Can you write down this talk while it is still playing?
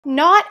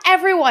Not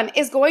everyone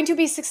is going to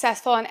be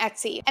successful on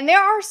Etsy, and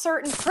there are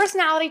certain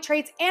personality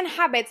traits and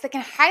habits that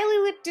can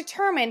highly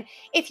determine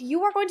if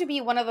you are going to be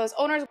one of those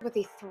owners with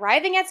a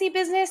thriving Etsy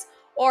business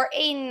or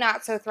a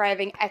not so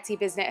thriving Etsy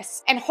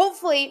business. And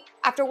hopefully,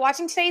 after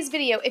watching today's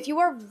video, if you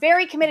are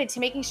very committed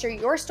to making sure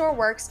your store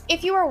works,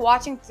 if you are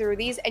watching through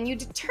these and you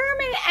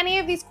determine any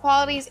of these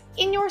qualities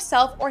in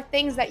yourself or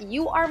things that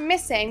you are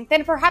missing,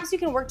 then perhaps you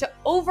can work to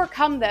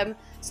overcome them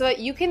so that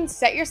you can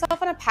set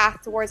yourself on a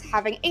path towards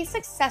having a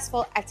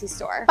successful Etsy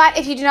store. But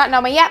if you do not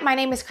know me yet, my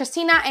name is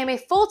Christina. I am a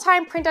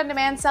full-time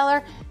print-on-demand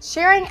seller,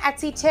 sharing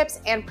Etsy tips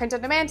and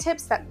print-on-demand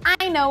tips that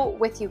I know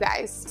with you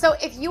guys. So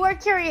if you are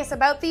curious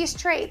about these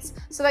traits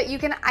so that you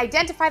can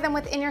identify them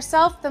within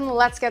yourself, then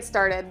let's get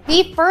started.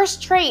 The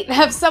first trait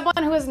of someone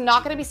who is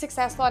not going to be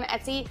successful on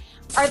Etsy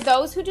are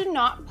those who do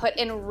not put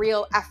in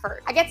real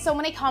effort. I get so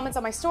many comments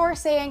on my store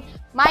saying,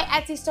 my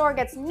Etsy store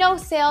gets no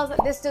sales,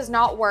 this does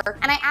not work.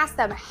 And I ask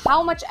them,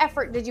 how much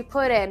effort did you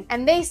put in?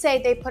 And they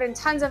say they put in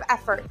tons of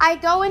effort. I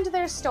go into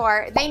their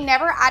store, they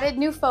never added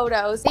new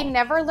photos, they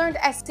never learned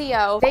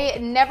SEO, they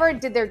never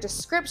did their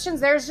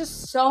descriptions. There's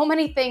just so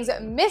many things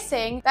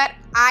missing that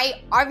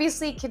I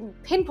obviously can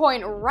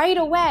pinpoint right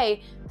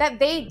away that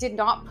they did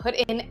not put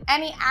in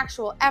any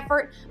actual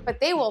effort, but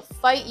they will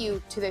fight you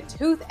to the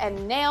tooth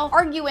and nail,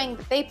 arguing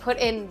that they put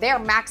in their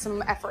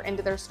maximum effort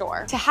into their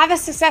store. To have a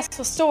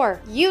successful store,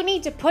 you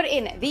need to put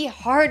in the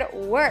hard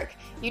work.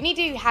 You need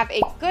to have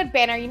a good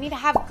banner, you need to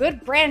have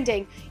good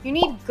branding, you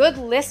need good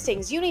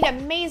listings, you need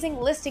amazing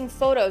listing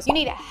photos, you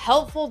need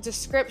helpful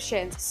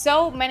descriptions.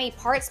 So many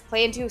parts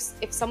play into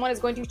if someone is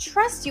going to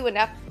trust you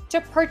enough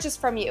to purchase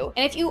from you.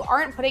 And if you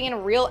aren't putting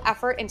in real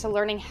effort into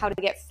learning how to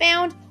get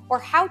found or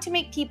how to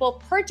make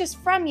people purchase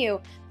from you,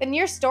 then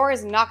your store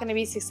is not going to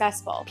be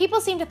successful. People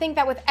seem to think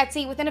that with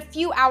Etsy, within a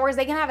few hours,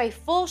 they can have a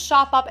full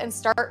shop up and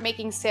start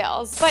making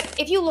sales. But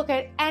if you look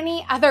at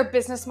any other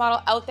business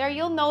model out there,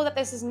 you'll know that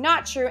this is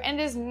not true, and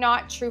it is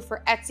not true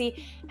for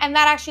Etsy. And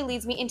that actually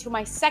leads me into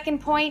my second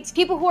point.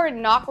 People who are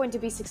not going to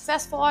be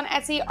successful on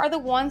Etsy are the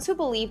ones who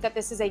believe that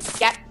this is a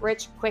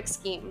get-rich-quick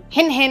scheme.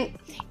 Hint, hint,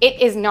 it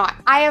is not.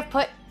 I have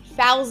put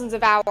thousands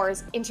of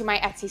hours into my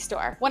Etsy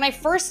store. When I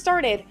first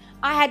started,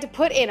 I had to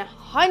put in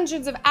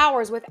hundreds of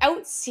hours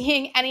without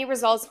seeing any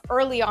results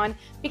early on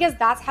because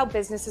that's how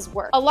businesses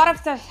work. A lot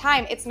of the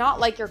time, it's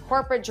not like your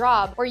corporate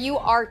job where you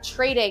are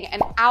trading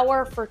an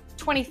hour for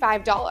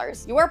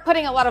 $25. You are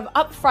putting a lot of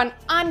upfront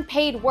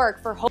unpaid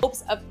work for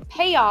hopes of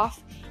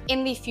payoff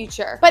in the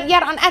future. But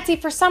yet on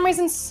Etsy, for some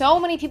reason, so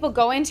many people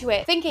go into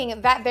it thinking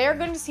that they're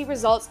going to see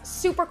results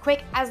super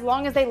quick as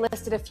long as they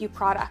listed a few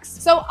products.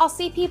 So I'll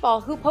see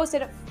people who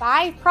posted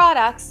 5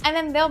 products and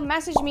then they'll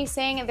message me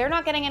saying they're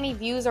not getting any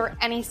views or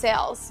any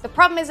sales. The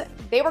problem is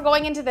they were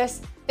going into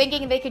this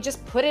thinking they could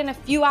just put in a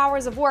few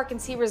hours of work and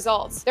see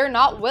results. They're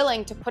not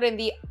willing to put in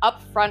the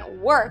upfront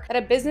work that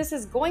a business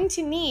is going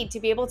to need to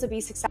be able to be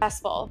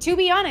successful. To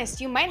be honest,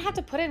 you might have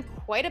to put in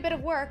quite a bit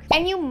of work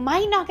and you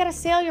might not get a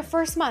sale your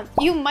first month.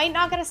 You might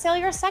not get a sale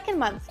your second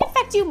month. In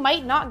fact, you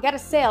might not get a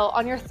sale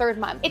on your third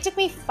month. It took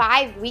me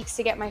 5 weeks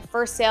to get my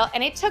first sale,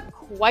 and it took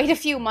quite a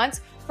few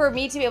months for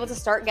me to be able to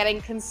start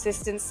getting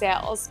consistent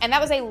sales. And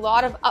that was a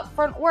lot of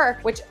upfront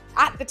work, which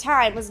at the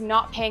time was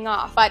not paying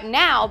off. But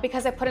now,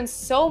 because I put in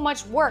so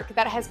much work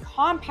that has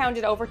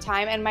compounded over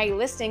time and my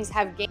listings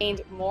have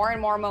gained more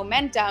and more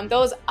momentum,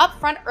 those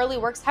upfront early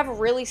works have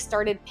really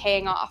started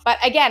paying off. But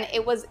again,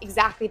 it was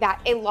exactly that,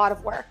 a lot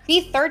of work.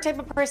 The third type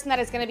of person that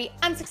is going to be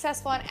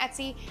unsuccessful on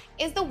Etsy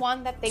is the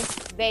one that thinks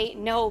they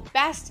know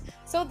best,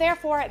 so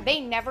therefore they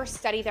never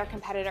study their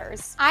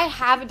competitors. I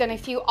have done a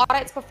few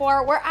audits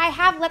before where I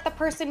have let the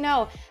person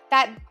know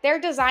that their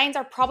designs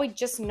are probably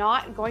just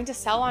not going to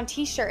sell on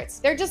t-shirts.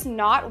 They're just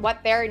not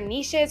what their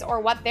niche is or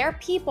what their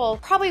people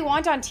probably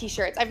want on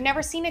t-shirts. I've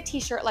never seen a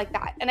t-shirt like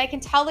that, and I can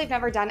tell they've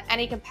never done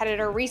any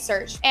competitor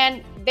research,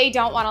 and they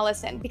don't want to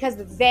listen because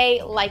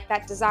they like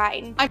that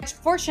design.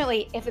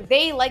 Unfortunately, if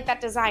they like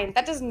that design,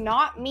 that does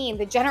not mean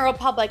the general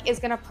public is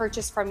going to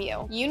purchase from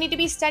you. You need to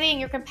be studying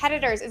your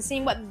competitors and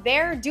seeing what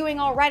they're doing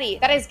already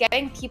that is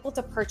getting people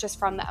to purchase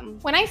from them.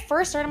 When I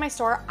first started my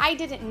store, I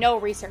did no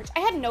research.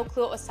 I had no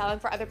clue what was selling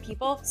for other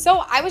people,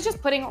 so I was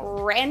just putting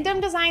random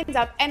designs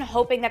up and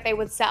hoping that they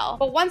would sell.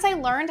 But once I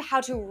learned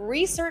how to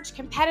research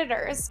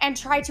competitors and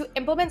try to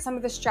implement some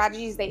of the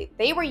strategies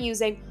they were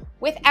using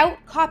without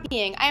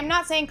copying. I am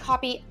not saying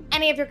copy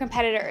any of your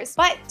competitors,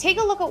 but take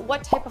a look at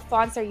what type of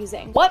fonts they're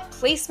using. What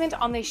placement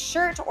on the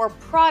shirt or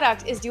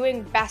product is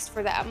doing best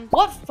for them?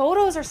 What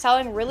photos are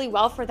selling really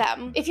well for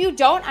them? If you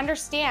don't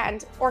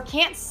understand or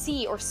can't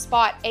see or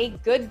spot a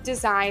good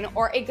design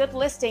or a good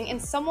listing in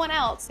someone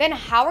else, then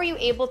how are you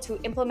able to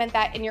implement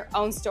that in your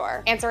own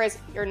store? Answer is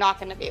you're not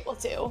going to be able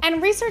to.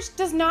 And research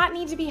does not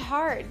need to be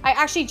hard. I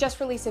actually just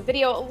released a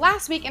video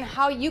last week on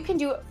how you can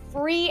do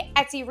free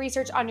Etsy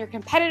research on your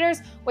competitors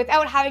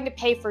without having to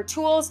pay for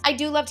tools. I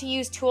do love to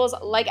use tools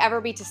like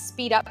Everbee to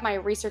speed up my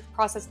research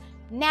process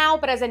now,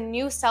 but as a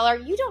new seller,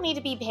 you don't need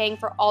to be paying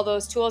for all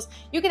those tools.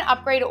 You can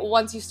upgrade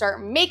once you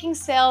start making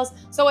sales,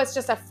 so it's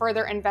just a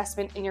further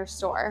investment in your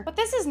store. But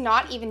this is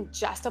not even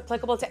just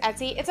applicable to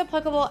Etsy, it's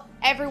applicable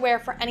everywhere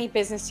for any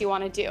business you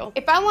want to do.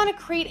 If I want to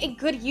create a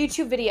good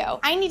YouTube video,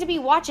 I need to be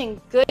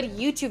watching good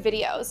YouTube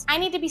videos. I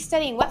need to be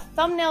studying what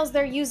thumbnails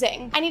they're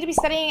using. I need to be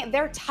studying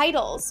their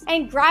titles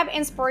and grab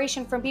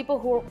inspiration from people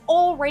who are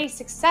already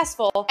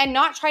successful and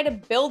not try to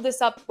build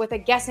this up with a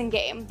guessing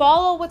game.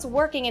 Follow what's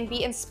working and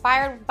be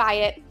inspired by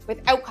it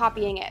without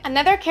copying it.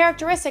 Another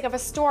characteristic of a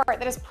store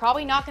that is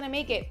probably not going to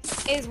make it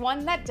is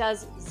one that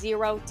does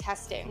zero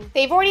testing.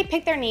 They've already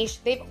picked their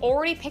niche, they've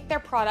already picked their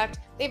product,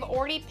 they've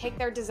already picked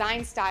their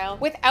design style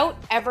without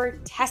ever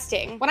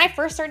testing. When I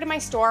first started my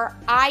store,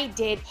 I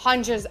did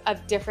hundreds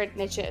of different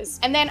niches.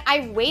 And then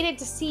I waited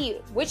to see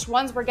which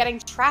ones were getting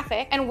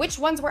traffic and which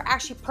ones were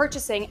actually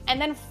purchasing.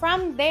 And then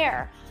from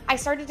there, I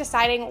started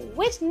deciding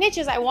which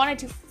niches I wanted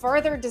to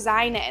further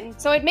design in.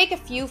 So I'd make a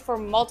few for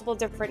multiple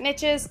different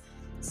niches,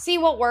 see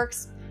what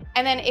works,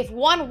 and then if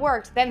one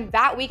worked, then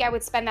that week I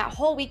would spend that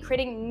whole week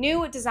creating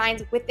new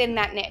designs within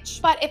that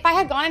niche. But if I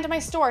had gone into my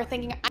store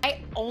thinking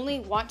I only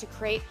want to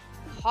create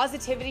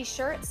positivity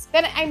shirts,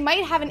 then I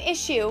might have an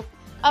issue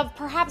of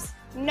perhaps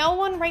no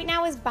one right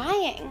now is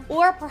buying,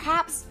 or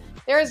perhaps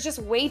there is just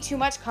way too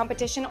much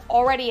competition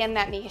already in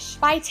that niche.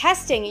 By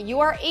testing, you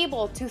are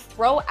able to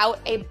throw out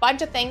a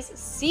bunch of things,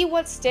 see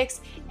what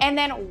sticks, and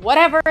then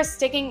whatever is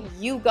sticking,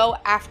 you go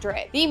after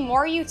it. The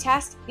more you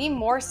test, the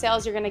more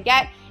sales you're gonna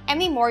get, and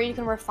the more you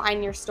can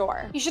refine your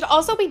store. You should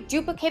also be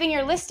duplicating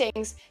your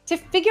listings to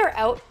figure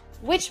out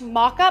which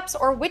mock-ups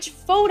or which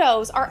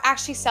photos are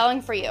actually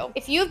selling for you.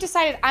 If you've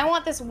decided, I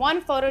want this one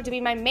photo to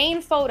be my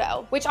main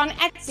photo, which on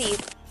Etsy,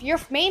 your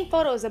main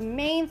photo is the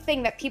main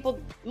thing that people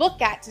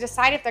look at to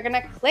decide if they're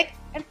gonna click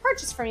and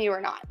purchase from you or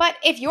not. But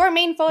if your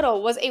main photo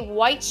was a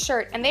white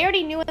shirt and they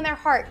already knew in their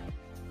heart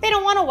they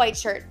don't want a white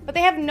shirt, but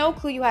they have no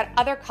clue you had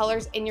other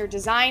colors in your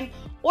design,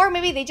 or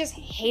maybe they just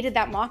hated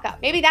that mock-up.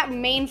 Maybe that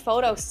main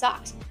photo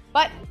sucked,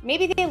 but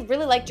maybe they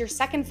really liked your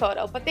second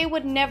photo, but they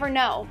would never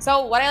know.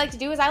 So what I like to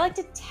do is I like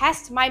to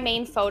test my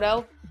main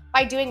photo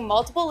by doing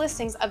multiple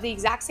listings of the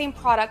exact same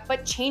product,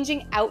 but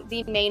changing out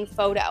the main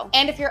photo.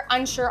 And if you're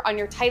unsure on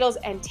your titles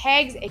and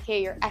tags,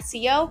 aka your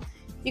SEO,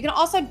 you can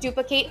also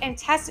duplicate and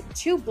test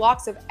 2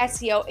 blocks of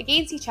SEO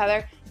against each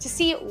other to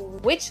see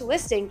which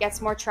listing gets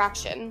more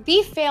traction.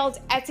 The failed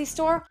Etsy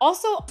store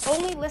also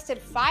only listed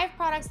 5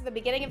 products at the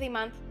beginning of the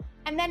month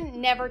and then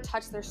never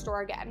touched their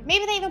store again.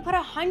 Maybe they even put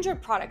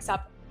 100 products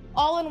up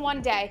all in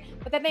one day,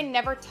 but then they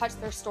never touch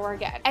their store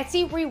again.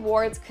 Etsy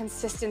rewards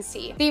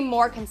consistency. The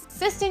more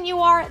consistent you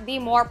are, the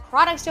more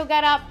products you'll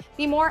get up,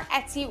 the more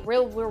Etsy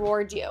will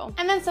reward you.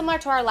 And then similar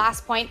to our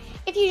last point,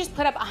 if you just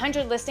put up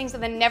 100 listings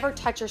and then never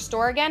touch your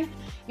store again,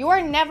 you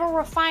are never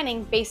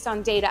refining based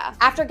on data.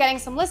 After getting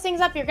some listings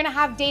up, you're gonna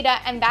have data,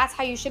 and that's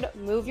how you should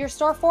move your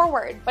store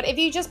forward. But if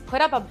you just put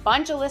up a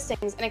bunch of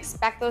listings and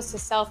expect those to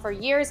sell for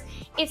years,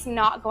 it's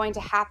not going to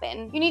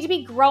happen. You need to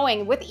be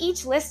growing. With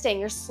each listing,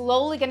 you're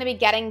slowly gonna be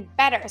getting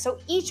better. So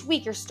each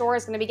week your store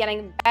is going to be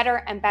getting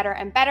better and better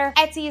and better.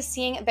 Etsy is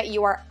seeing that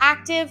you are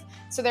active,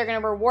 so they're going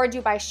to reward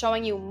you by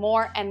showing you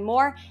more and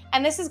more,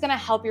 and this is going to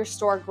help your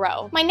store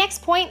grow. My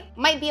next point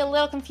might be a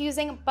little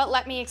confusing, but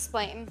let me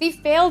explain. The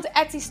failed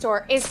Etsy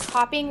store is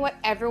copying what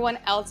everyone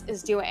else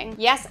is doing.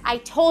 Yes, I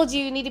told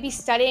you need to be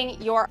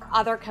studying your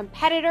other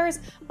competitors,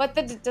 but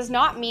that does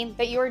not mean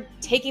that you are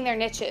taking their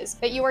niches,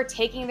 that you are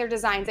taking their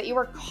designs, that you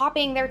are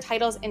copying their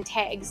titles and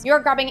tags. You're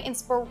grabbing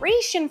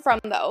inspiration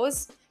from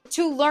those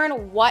to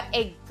learn what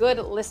a good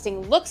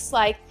listing looks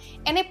like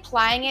and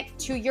applying it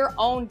to your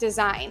own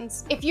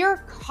designs. If you're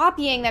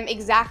copying them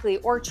exactly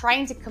or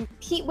trying to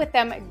compete with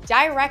them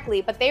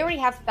directly, but they already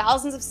have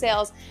thousands of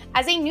sales,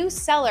 as a new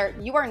seller,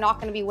 you are not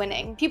gonna be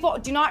winning. People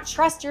do not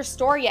trust your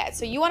store yet,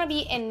 so you wanna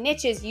be in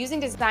niches using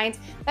designs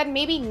that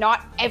maybe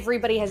not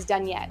everybody has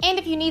done yet. And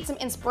if you need some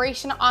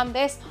inspiration on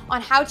this, on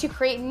how to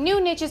create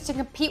new niches to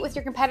compete with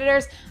your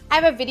competitors,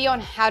 I have a video on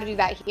how to do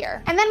that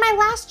here. And then my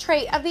last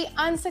trait of the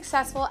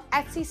unsuccessful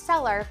Etsy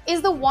seller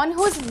is the one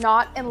who is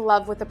not in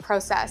love with the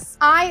process.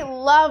 I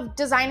love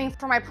designing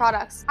for my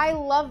products. I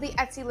love the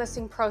Etsy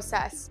listing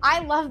process. I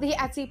love the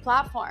Etsy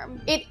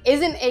platform. It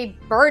isn't a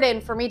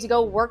burden for me to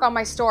go work on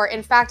my store.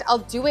 In fact, I'll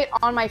do it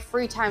on my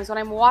free times, when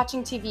I'm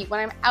watching TV, when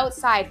I'm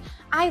outside.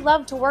 I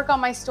love to work on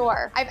my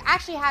store. I've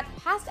actually had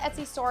past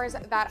Etsy stores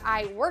that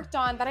I worked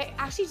on that I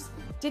actually just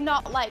did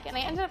not like, and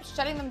I ended up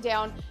shutting them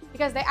down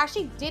because they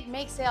actually did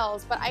make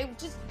sales, but I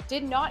just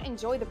did not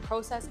enjoy the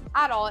process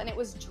at all, and it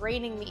was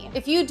draining me.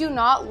 If you do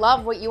not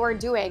love what you are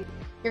doing,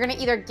 you're gonna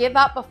either give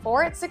up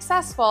before it's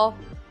successful,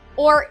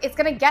 or it's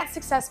gonna get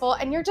successful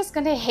and you're just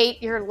gonna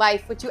hate your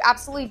life, which you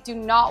absolutely do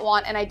not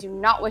want, and I do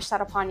not wish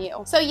that upon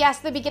you. So yes,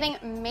 the beginning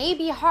may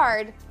be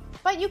hard,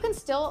 but you can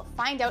still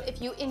find out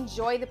if you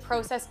enjoy the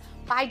process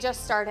by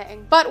just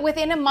starting. But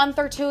within a month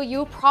or two,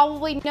 you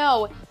probably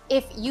know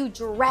if you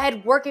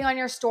dread working on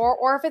your store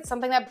or if it's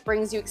something that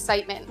brings you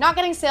excitement. Not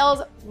getting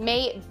sales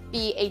may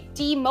be a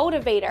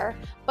demotivator,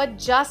 but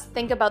just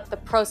think about the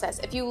process.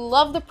 If you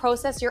love the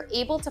process, you're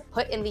able to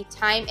put in the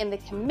time and the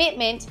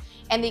commitment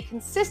and the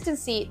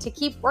consistency to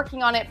keep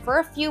working on it for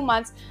a few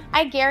months.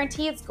 I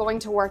guarantee it's going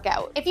to work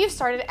out. If you've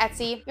started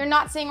Etsy, you're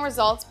not seeing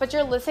results, but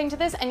you're listening to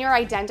this and you're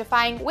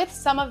identifying with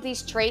some of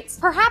these traits,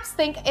 perhaps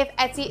think if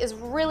Etsy is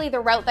really the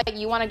route that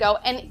you want to go,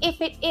 and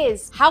if it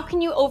is, how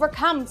can you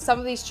overcome some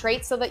of these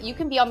traits so that you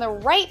can be on the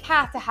right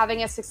path to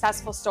having a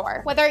successful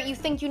store? Whether you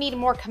think you need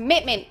more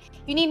commitment,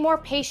 you need more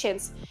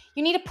patience,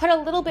 you need to put a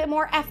little bit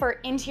more effort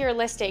into your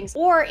listings,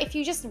 or if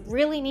you just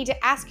really need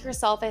to ask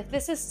yourself if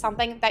this is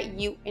something that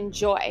you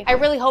enjoy. I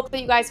really hope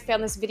that you guys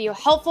found this video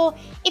helpful.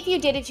 If you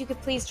did, if you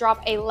could please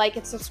drop a like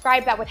and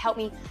subscribe, that would help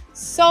me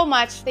so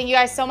much. Thank you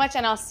guys so much,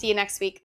 and I'll see you next week.